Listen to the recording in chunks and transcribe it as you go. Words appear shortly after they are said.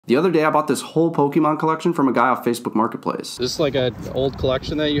The other day I bought this whole Pokemon collection from a guy off Facebook Marketplace. Is this like an old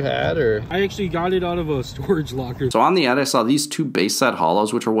collection that you had, or? I actually got it out of a storage locker. So on the ad I saw these 2 base set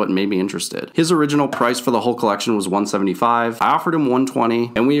holos, which are what made me interested. His original price for the whole collection was $175. I offered him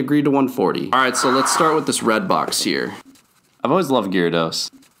 $120 and we agreed to $140. Alright, so let's start with this red box here. I've always loved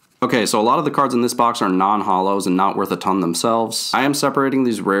Gyarados. Okay, so a lot of the cards in this box are non-holos and not worth a ton themselves. I am separating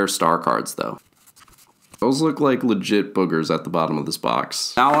these rare star cards though. Those look like legit boogers at the bottom of this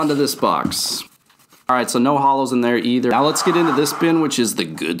box. Now onto this box. Alright, so no holos in there either. Now let's get into this bin, which is the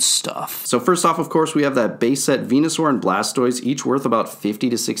good stuff. So first off, of course, we have that base set Venusaur and Blastoise, each worth about $50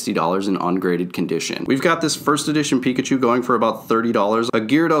 to $60 in ungraded condition. We've got this first edition Pikachu going for about $30, a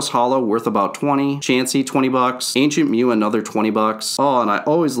Gyarados holo worth about $20, Chansey $20, Ancient Mew another $20. Oh, and I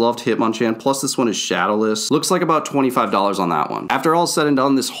always loved Hitmonchan, plus this one is shadowless. Looks like about $25 on that one. After all said and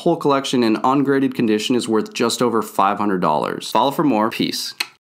done, this whole collection in ungraded condition is worth just over $500. Follow for more. Peace.